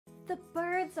The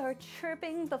birds are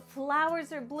chirping, the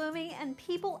flowers are blooming, and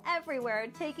people everywhere are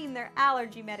taking their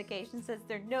allergy medications as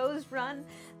their nose run,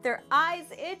 their eyes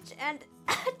itch, and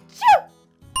achoo!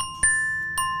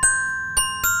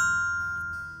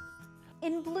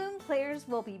 In Blume, players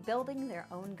will be building their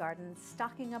own gardens,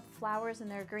 stocking up flowers in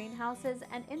their greenhouses,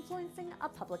 and influencing a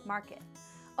public market.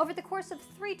 Over the course of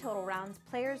 3 total rounds,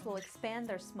 players will expand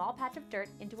their small patch of dirt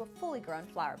into a fully grown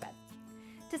flower bed.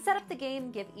 To set up the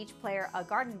game, give each player a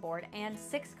garden board and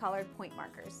 6 colored point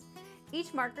markers.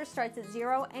 Each marker starts at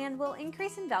 0 and will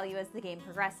increase in value as the game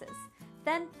progresses.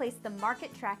 Then place the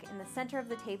market track in the center of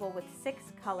the table with 6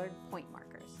 colored point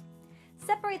markers.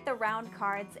 Separate the round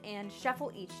cards and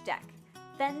shuffle each deck.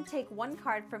 Then take 1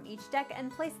 card from each deck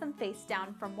and place them face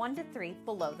down from 1 to 3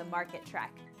 below the market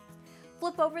track.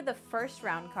 Flip over the first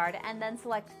round card and then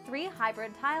select 3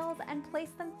 hybrid tiles and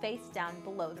place them face down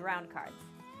below the round cards.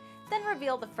 Then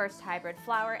reveal the first hybrid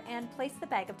flower and place the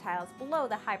bag of tiles below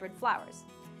the hybrid flowers.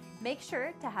 Make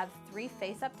sure to have 3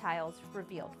 face-up tiles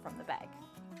revealed from the bag.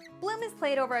 Blume is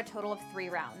played over a total of 3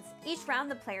 rounds. Each round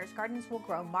the players' gardens will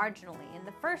grow marginally. In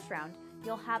the first round,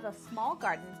 you'll have a small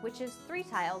garden which is 3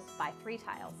 tiles by 3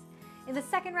 tiles. In the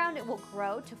second round, it will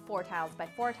grow to 4 tiles by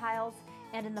 4 tiles,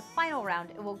 and in the final round,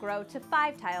 it will grow to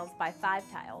 5 tiles by 5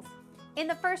 tiles. In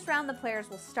the first round, the players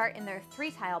will start in their 3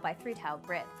 tile by 3 tile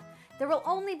grid. There will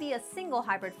only be a single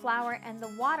hybrid flower and the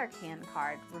water can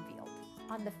card revealed.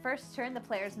 On the first turn, the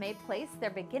players may place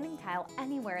their beginning tile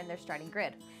anywhere in their starting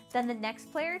grid. Then the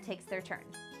next player takes their turn.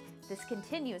 This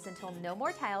continues until no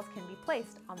more tiles can be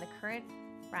placed on the current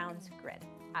round's grid,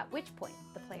 at which point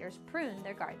the players prune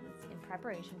their gardens in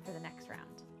preparation for the next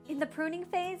round. In the pruning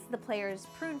phase, the players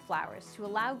prune flowers to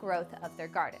allow growth of their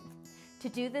garden. To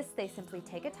do this, they simply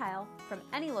take a tile from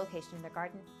any location in their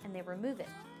garden and they remove it.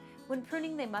 When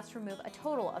pruning, they must remove a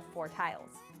total of 4 tiles.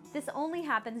 This only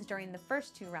happens during the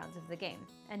first 2 rounds of the game,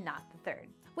 and not the third.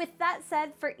 With that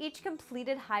said, for each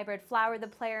completed hybrid flower, the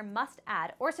player must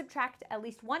add or subtract at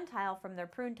least 1 tile from their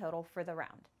prune total for the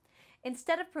round.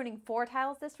 Instead of pruning 4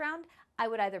 tiles this round, I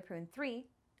would either prune 3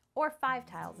 or 5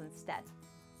 tiles instead.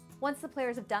 Once the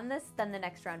players have done this, then the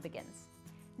next round begins.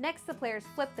 Next, the players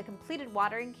flip the completed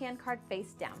watering can card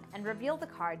face down and reveal the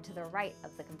card to the right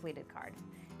of the completed card.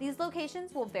 These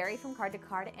locations will vary from card to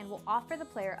card and will offer the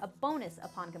player a bonus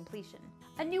upon completion.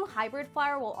 A new hybrid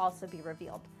flower will also be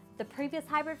revealed. The previous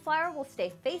hybrid flower will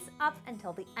stay face up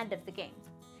until the end of the game.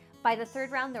 By the third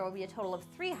round, there will be a total of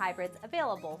 3 hybrids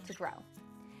available to grow.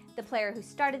 The player who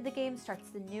started the game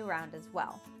starts the new round as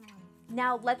well.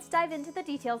 Now let's dive into the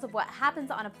details of what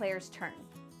happens on a player's turn.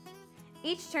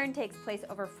 Each turn takes place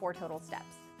over 4 total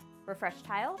steps. Refresh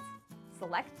tiles,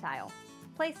 select tile,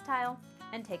 place tile,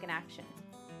 and take an action.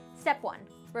 Step 1.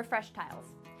 Refresh tiles.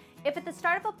 If at the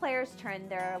start of a player's turn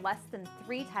there are less than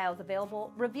 3 tiles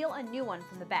available, reveal a new one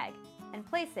from the bag and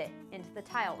place it into the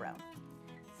tile row.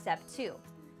 Step 2.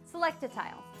 Select a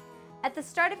tile. At the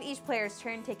start of each player's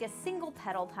turn, take a single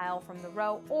petal tile from the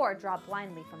row or draw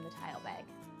blindly from the tile bag.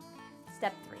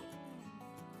 Step 3.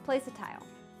 Place a tile.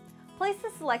 Place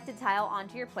the selected tile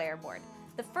onto your player board.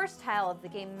 The first tile of the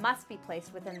game must be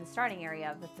placed within the starting area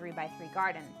of the 3x3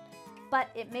 garden, but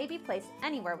it may be placed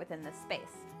anywhere within this space.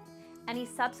 Any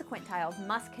subsequent tiles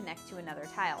must connect to another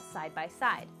tile side by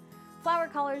side. Flower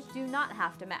colors do not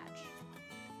have to match.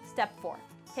 Step 4.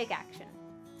 Take action.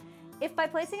 If by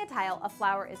placing a tile a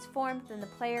flower is formed, then the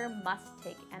player must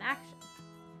take an action.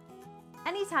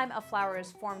 Anytime a flower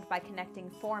is formed by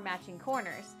connecting 4 matching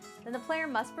corners, then the player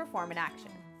must perform an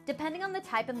action. Depending on the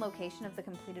type and location of the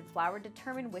completed flower,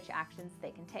 determine which actions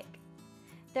they can take.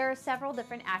 There are several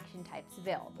different action types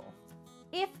available.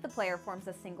 If the player forms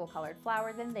a single colored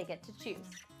flower, then they get to choose.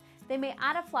 They may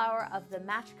add a flower of the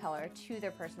match color to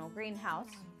their personal greenhouse,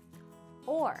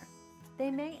 or they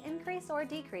may increase or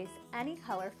decrease any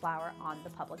colored flower on the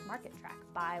public market track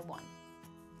by 1.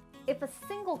 If a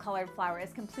single colored flower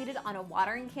is completed on a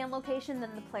watering can location,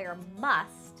 then the player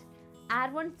must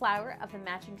add 1 flower of the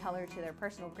matching color to their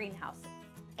personal greenhouse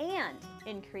and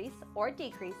increase or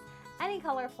decrease any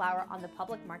color flower on the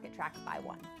public market track by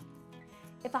 1.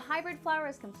 If a hybrid flower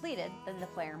is completed, then the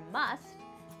player must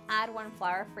add 1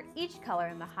 flower for each color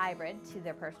in the hybrid to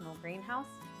their personal greenhouse.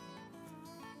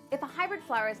 If a hybrid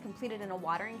flower is completed in a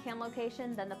watering can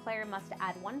location, then the player must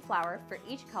add 1 flower for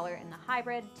each color in the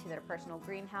hybrid to their personal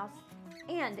greenhouse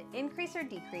and increase or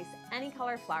decrease any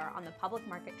color flower on the public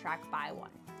market track by 1.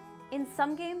 In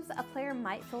some games, a player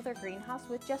might fill their greenhouse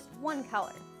with just 1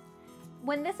 color.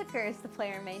 When this occurs, the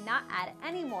player may not add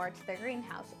any more to their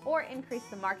greenhouse or increase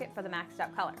the market for the maxed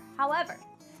out color. However,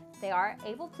 they are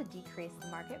able to decrease the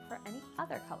market for any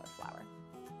other color flower.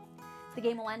 The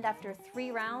game will end after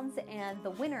 3 rounds, and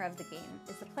the winner of the game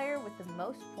is the player with the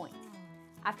most points,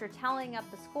 after tallying up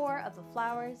the score of the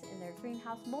flowers in their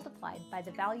greenhouse multiplied by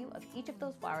the value of each of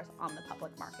those flowers on the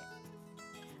public market.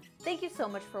 Thank you so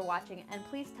much for watching, and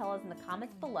please tell us in the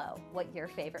comments below what your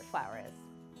favorite flower is.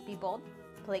 Be bold,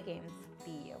 play games,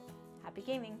 be you. Happy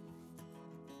gaming!